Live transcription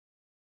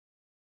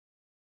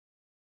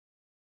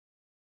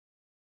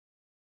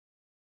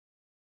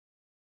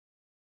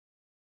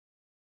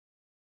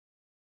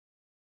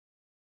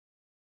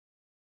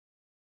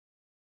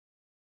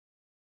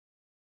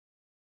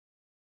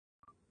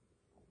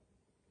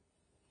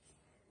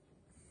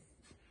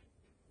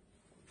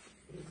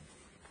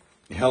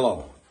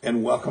Hello,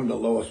 and welcome to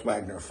Lois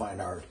Wagner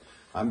Fine Art.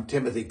 I'm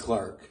Timothy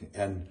Clark,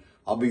 and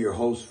I'll be your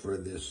host for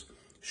this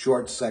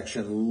short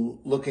section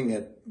looking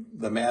at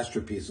the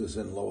masterpieces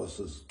in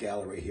Lois's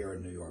gallery here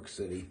in New York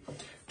City.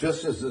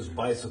 Just as this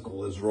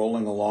bicycle is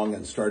rolling along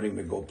and starting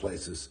to go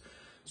places,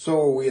 so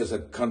are we as a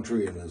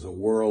country and as a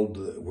world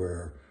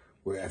where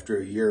after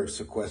a year of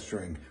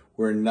sequestering,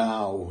 we're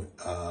now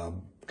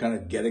kind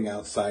of getting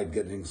outside,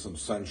 getting some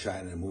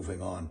sunshine and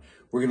moving on.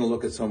 We're going to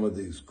look at some of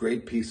these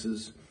great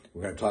pieces.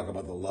 We're going to talk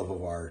about the love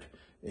of art,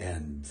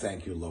 and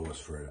thank you, Lois,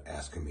 for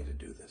asking me to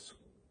do this.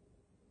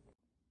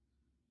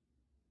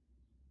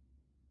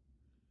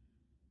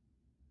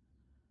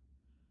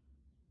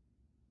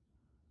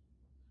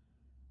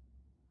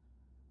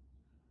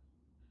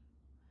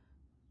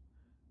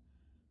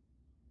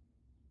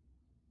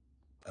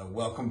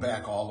 Welcome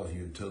back, all of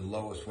you, to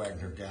Lois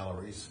Wagner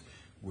Galleries.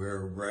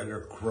 We're right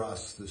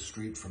across the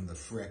street from the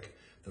Frick.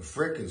 The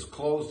Frick is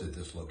closed at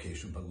this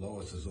location, but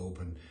Lois is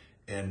open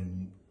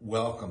and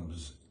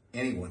welcomes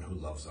anyone who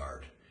loves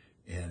art,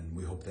 and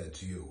we hope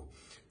that's you.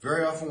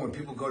 Very often when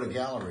people go to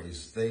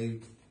galleries, they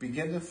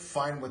begin to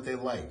find what they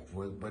like,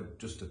 what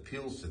just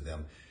appeals to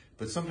them,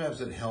 but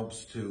sometimes it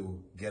helps to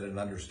get an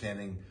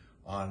understanding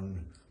on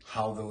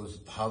how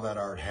that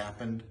art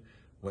happened,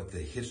 what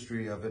the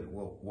history of it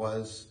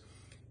was,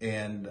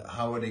 and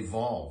how it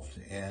evolved.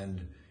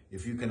 And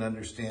if you can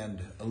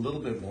understand a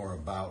little bit more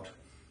about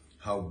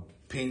how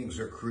paintings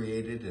are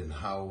created and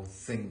how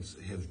things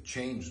have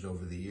changed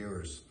over the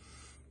years,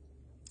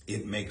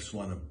 it makes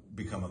one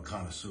become a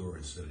connoisseur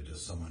instead of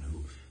just someone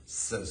who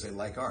says they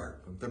like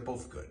art. They're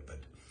both good. But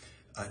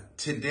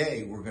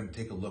today we're going to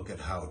take a look at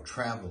how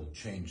travel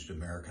changed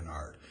American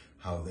art,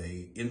 how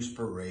the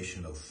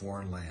inspiration of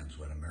foreign lands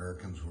when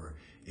Americans were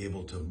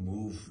able to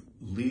move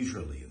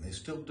leisurely, and they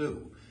still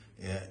do,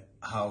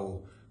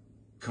 how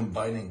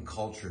combining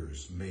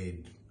cultures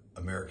made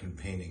American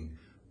painting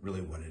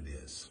really what it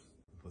is.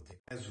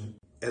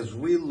 As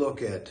we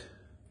look at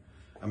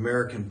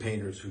American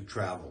painters who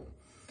travel,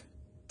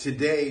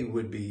 today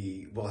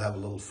we'll have a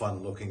little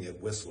fun looking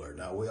at Whistler.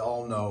 Now, we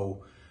all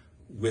know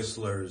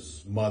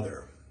Whistler's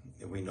mother,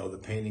 and we know the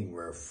painting,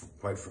 we're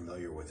quite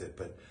familiar with it,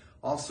 but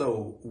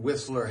also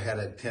Whistler had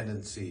a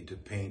tendency to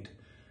paint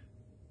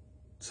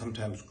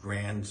sometimes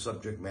grand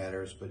subject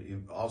matters, but he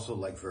also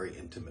liked very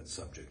intimate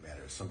subject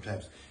matters.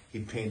 Sometimes he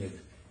painted,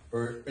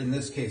 or in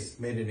this case,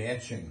 made an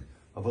etching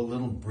of a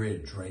little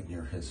bridge right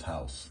near his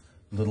house,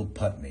 Little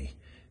Putney.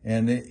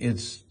 And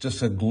it's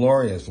just a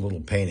glorious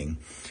little painting.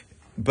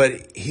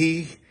 But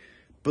he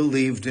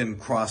believed in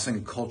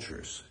crossing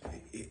cultures.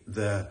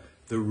 The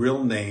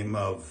real name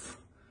of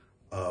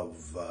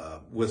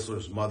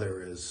Whistler's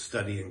mother is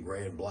Study in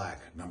Gray and Black,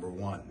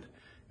 #1.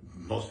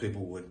 Most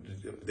people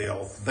they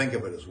all think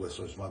of it as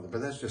Whistler's mother,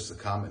 but that's just the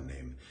common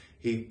name.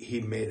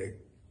 He made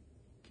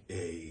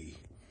a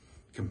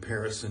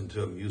comparison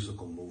to a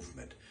musical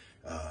movement.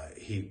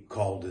 He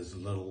called his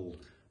little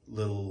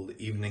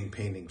evening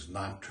paintings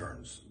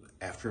nocturnes,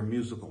 after a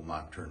musical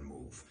nocturne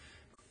move.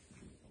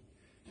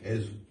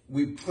 As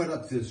we put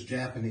up this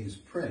Japanese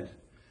print,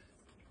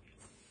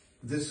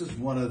 this is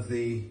one of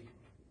the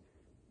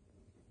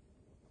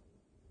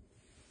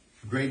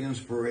great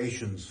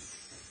inspirations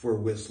for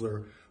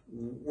Whistler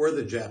were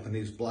the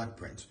Japanese block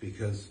prints,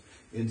 because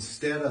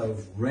instead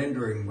of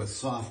rendering with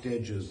soft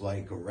edges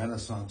like a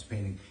Renaissance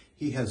painting,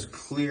 he has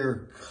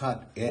clear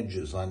cut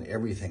edges on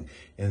everything,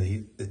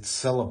 and it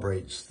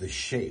celebrates the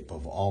shape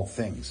of all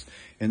things.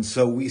 And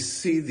so we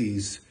see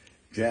these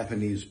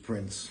Japanese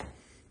prints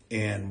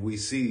and we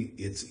see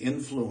its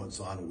influence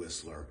on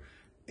Whistler,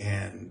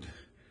 and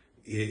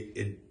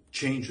it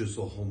changes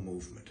the whole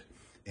movement.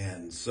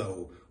 And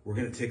so we're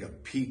going to take a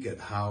peek at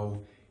how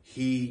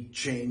he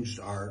changed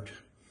art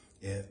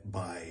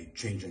by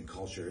changing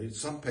culture.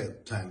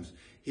 Sometimes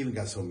he even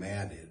got so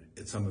mad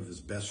at some of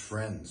his best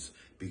friends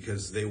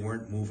because they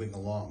weren't moving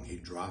along. He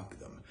dropped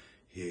them.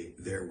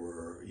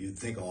 You'd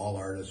think all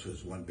artists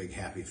was one big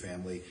happy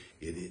family.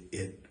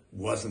 It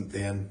wasn't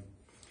then,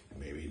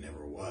 maybe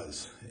never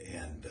was.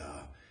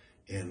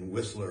 And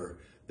Whistler,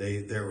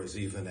 there was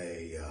even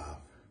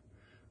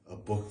a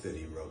book that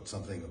he wrote,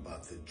 something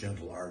about the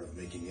gentle art of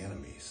making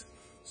enemies.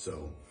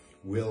 So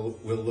we'll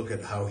look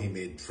at how he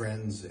made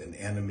friends and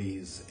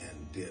enemies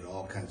and did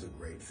all kinds of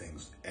great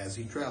things as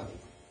he traveled.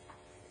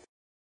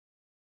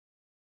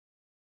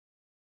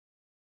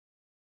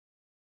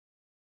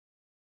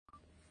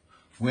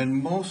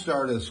 When most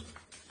artists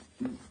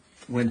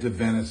went to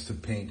Venice to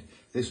paint,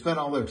 they spent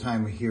all their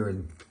time here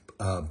in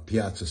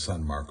Piazza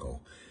San Marco.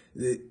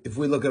 If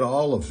we look at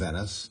all of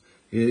Venice,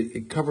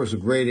 it covers a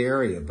great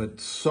area, but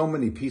so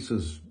many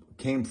pieces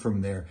came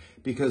from there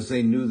because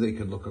they knew they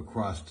could look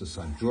across to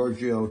San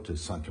Giorgio, to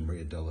Santa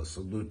Maria della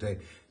Salute,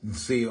 and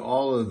see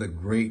all of the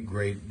great,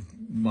 great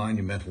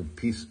monumental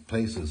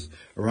places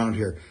around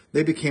here.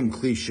 They became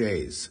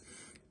cliches,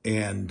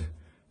 and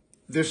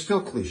they're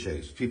still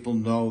cliches. People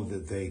know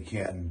that they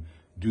can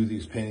do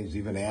these paintings.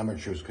 Even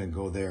amateurs can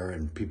go there,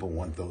 and people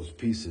want those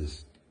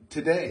pieces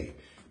today.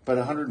 But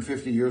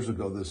 150 years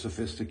ago, the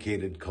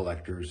sophisticated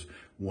collectors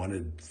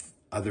wanted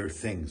other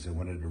things. They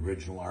wanted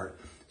original art.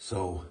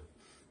 So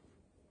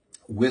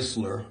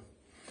Whistler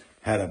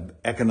had an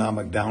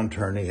economic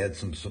downturn. He had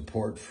some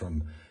support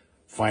from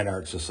Fine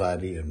Art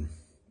Society in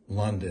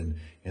London,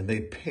 and they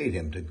paid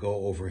him to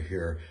go over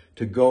here,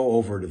 to go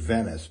over to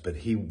Venice, but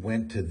he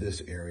went to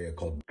this area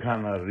called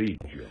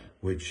Cannaregio,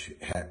 which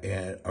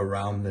had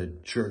around the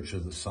Church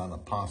of the Sun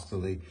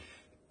Apostoli,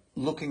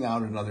 looking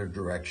out in other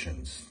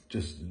directions,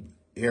 just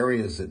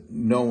areas that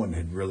no one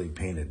had really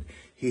painted.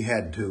 He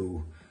had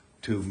to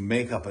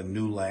make up a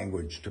new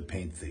language to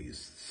paint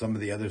these. Some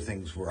of the other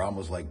things were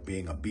almost like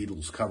being a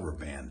Beatles cover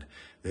band.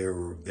 They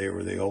were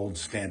the old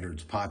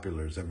standards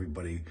populars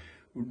everybody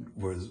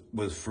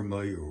was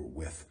familiar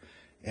with.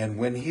 And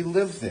when he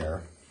lived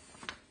there,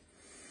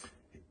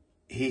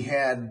 he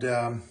had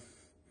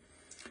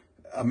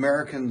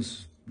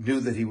Americans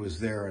knew that he was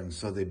there, and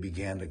so they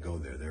began to go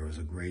there. There was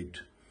a great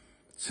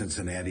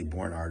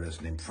Cincinnati-born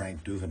artist named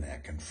Frank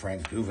Duvenack, and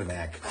Frank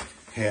Duvenack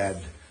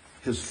had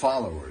his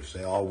followers.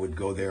 They all would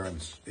go there,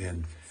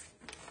 and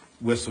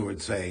Whistler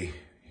would say,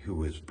 who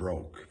was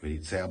broke, but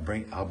he'd say,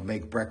 I'll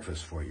make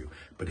breakfast for you.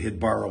 But he'd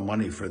borrow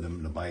money for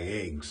them to buy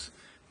eggs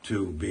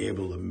to be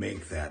able to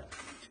make that.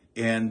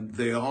 And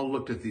they all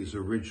looked at these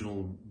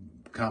original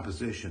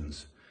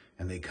compositions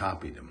and they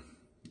copied them.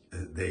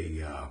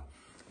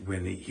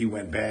 When he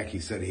went back, he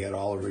said he had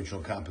all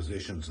original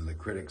compositions, and the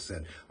critics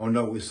said, oh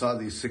no, we saw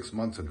these 6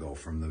 months ago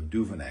from the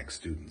Duvenack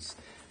students.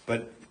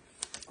 But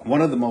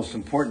one of the most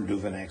important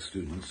Duvenack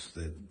students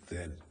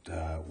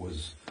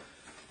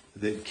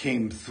that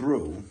came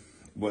through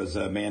was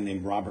a man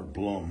named Robert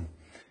Bloom.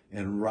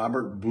 And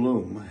Robert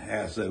Bloom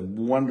has a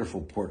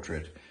wonderful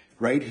portrait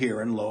right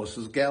here in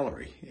Lois's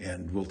gallery.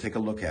 And we'll take a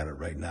look at it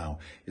right now.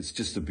 It's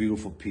just a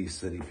beautiful piece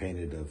that he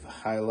painted of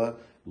Hyla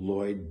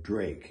Lloyd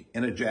Drake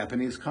in a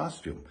Japanese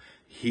costume.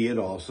 He had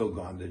also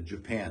gone to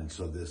Japan.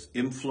 So this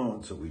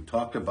influence that we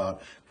talked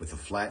about with the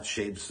flat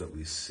shapes that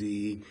we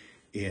see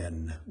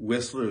in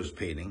Whistler's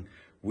painting,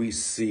 we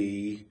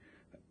see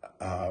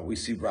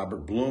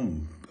Robert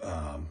Bloom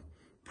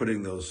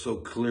putting those so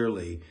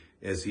clearly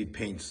as he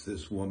paints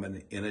this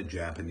woman in a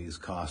Japanese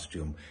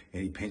costume,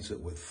 and he paints it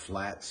with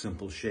flat,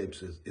 simple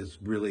shapes. It's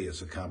really a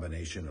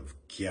combination of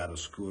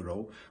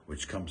chiaroscuro,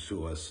 which comes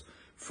to us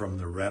from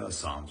the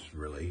Renaissance,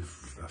 really,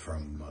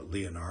 from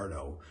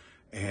Leonardo,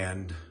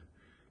 and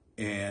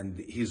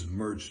he's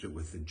merged it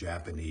with the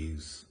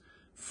Japanese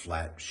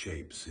flat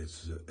shapes.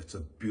 It's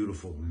a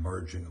beautiful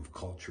merging of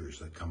cultures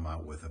that come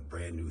out with a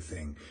brand new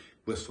thing.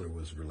 Whistler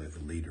was really the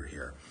leader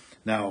here.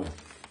 Now,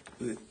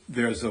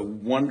 there's a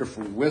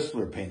wonderful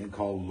Whistler painting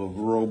called Le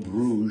Robe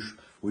Rouge,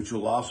 which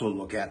we'll also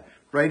look at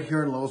right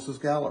here in Lois's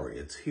gallery.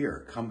 It's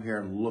here. Come here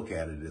and look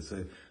at it. It's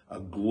a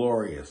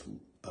glorious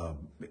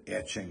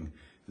etching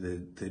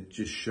that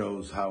just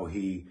shows how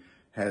he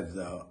had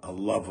a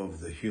love of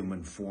the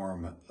human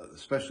form,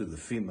 especially the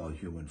female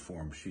human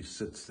form. She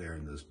sits there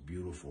in this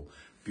beautiful,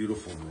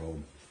 beautiful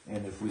robe.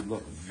 And if we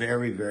look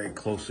very, very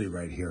closely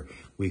right here,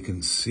 we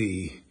can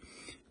see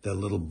the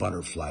little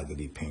butterfly that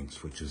he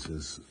paints, which is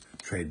his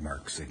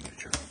trademark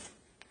signature.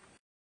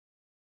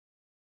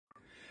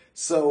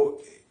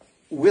 So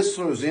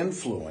Whistler's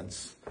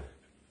influence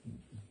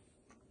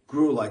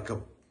grew like a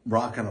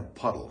rock in a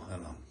puddle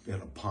in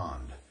a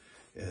pond.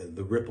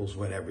 The ripples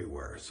went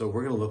everywhere. So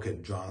we're going to look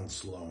at John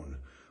Sloan,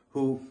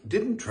 who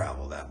didn't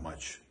travel that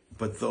much,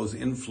 but those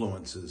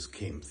influences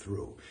came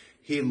through.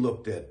 He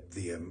looked at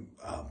the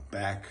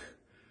back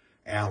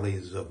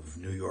alleys of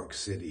New York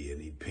City, and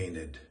he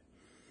painted,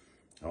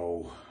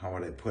 how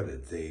would I put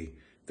it, the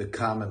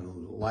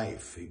common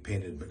life. He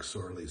painted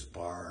McSorley's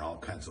bar and all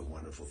kinds of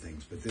wonderful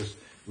things. But this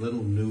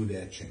little nude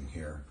etching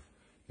here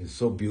is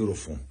so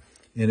beautiful.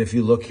 And if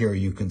you look here,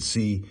 you can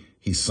see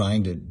he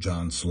signed it,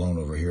 John Sloan,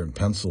 over here in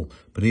pencil,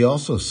 but he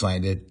also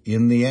signed it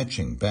in the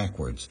etching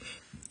backwards.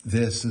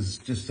 This is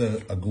just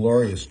a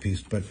glorious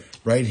piece, but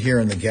right here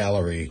in the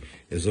gallery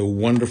is a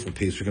wonderful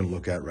piece we're going to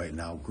look at right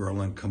now,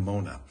 Girl in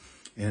Kimono.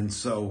 And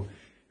so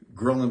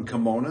Girl in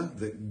Kimono,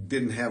 that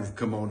didn't have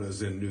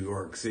kimonos in New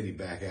York City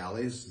back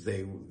alleys.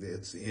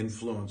 It's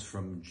influence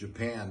from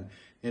Japan,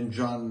 and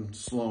John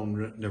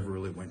Sloan never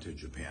really went to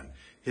Japan.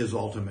 His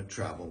ultimate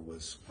travel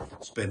was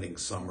spending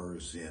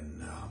summers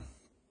in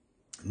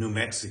New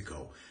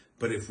Mexico.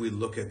 But if we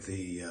look at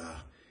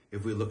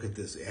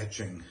this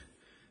etching,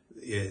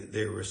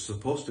 there were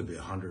supposed to be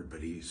 100,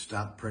 but he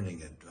stopped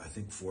printing at, I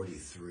think,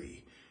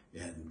 43.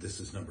 And this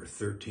is number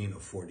 13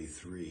 of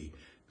 43.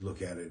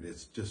 Look at it.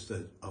 It's just a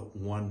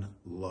one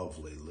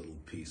lovely little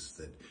piece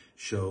that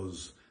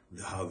shows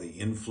how the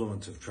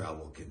influence of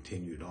travel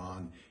continued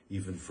on,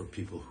 even for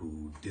people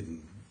who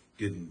didn't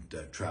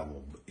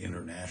travel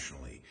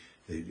internationally.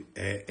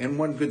 And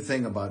one good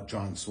thing about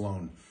John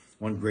Sloan,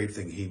 one great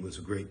thing, he was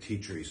a great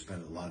teacher. He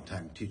spent a lot of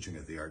time teaching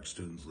at the Art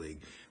Students League,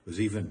 was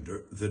even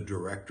the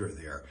director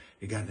there.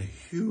 He got in a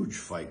huge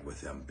fight with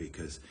them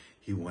because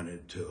he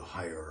wanted to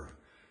hire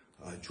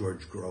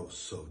George Gross,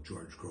 so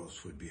George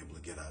Gross would be able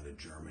to get out of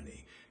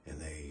Germany.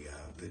 And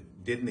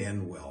it didn't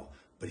end well,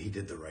 but he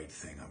did the right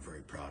thing. I'm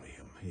very proud of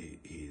him.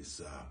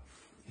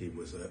 He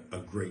was a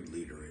great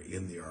leader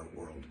in the art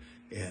world,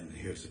 and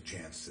here's a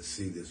chance to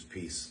see this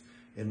piece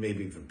and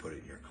maybe even put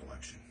it in your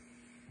collection.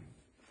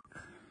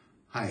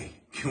 Hi,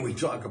 can we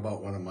talk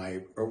about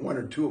one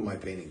or two of my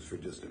paintings for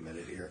just a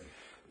minute here?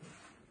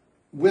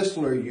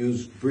 Whistler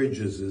used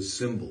bridges as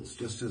symbols,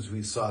 just as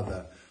we saw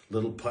the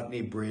little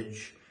Putney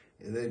Bridge.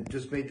 And it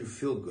just made you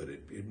feel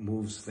good. It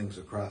moves things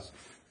across.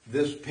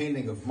 This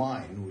painting of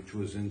mine, which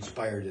was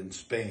inspired in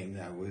Spain,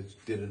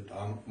 did it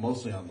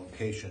mostly on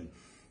location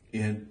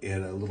in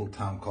a little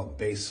town called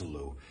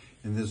Besalú.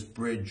 And this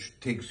bridge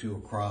takes you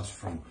across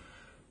from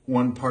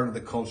one part of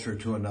the culture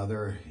to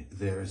another.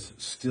 There's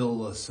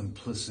still a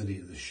simplicity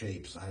of the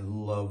shapes. I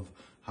love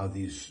how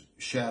these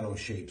shadow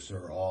shapes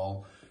are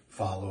all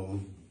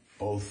follow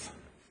both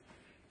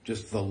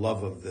just the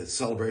love of the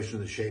celebration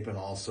of the shape and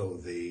also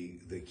the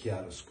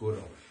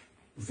chiaroscuro.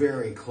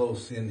 Very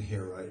close in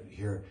here, right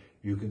here,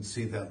 you can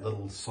see that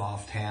little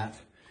soft hat.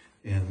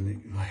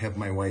 And I have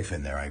my wife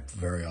in there. I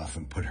very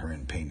often put her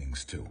in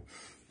paintings too,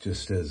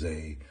 just as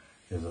a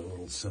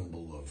little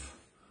symbol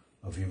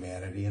of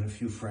humanity, and a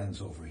few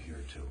friends over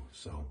here too.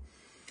 So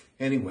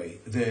anyway,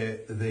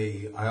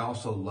 I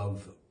also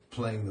love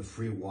playing the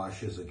free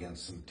washes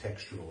against some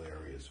textural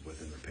areas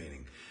within the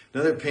painting.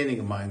 Another painting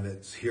of mine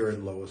that's here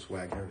at Lois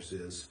Wagner's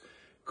is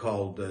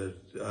called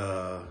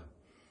Nessun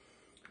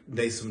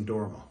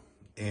Dorma.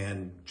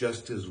 And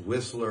just as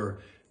Whistler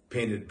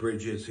painted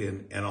bridges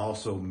in and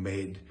also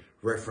made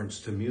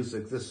reference to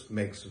music, this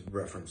makes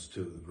reference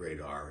to the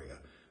great aria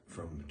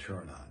from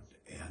Turandot.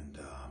 And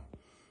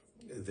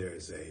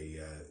there's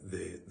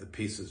the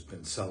piece has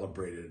been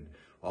celebrated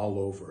all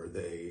over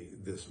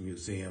this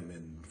museum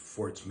in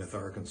Fort Smith,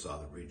 Arkansas,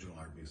 the Regional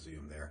Art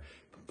Museum there.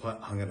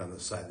 Hung it on the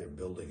side of their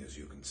building, as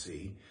you can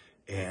see.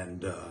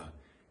 And the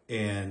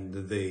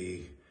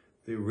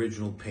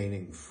original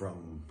painting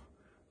from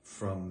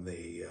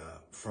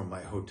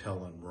my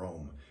hotel in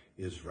Rome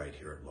is right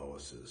here at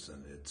Lois's,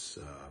 and it's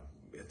a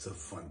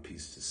fun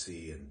piece to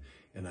see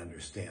and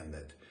understand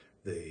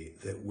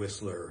that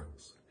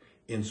Whistler's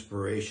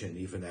inspiration,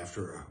 even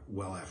after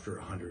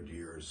 100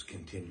 years,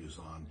 continues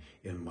on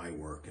in my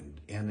work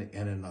and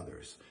in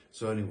others.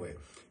 So anyway,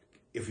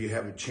 if you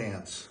have a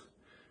chance,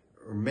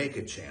 or make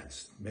a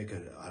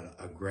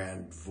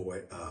grand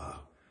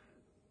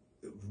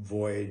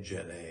voyage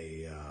and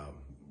a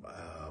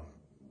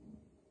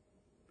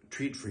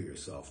treat for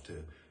yourself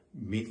to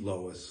meet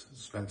Lois,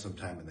 spend some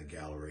time in the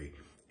gallery,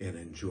 and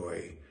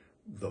enjoy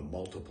the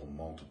multiple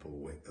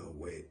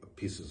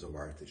pieces of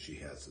art that she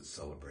has that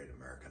celebrate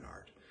American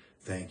art.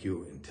 Thank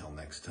you. Until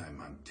next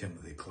time, I'm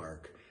Timothy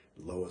Clark,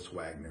 Lois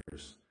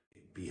Wagner's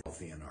Be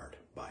Healthy in Art.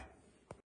 Bye.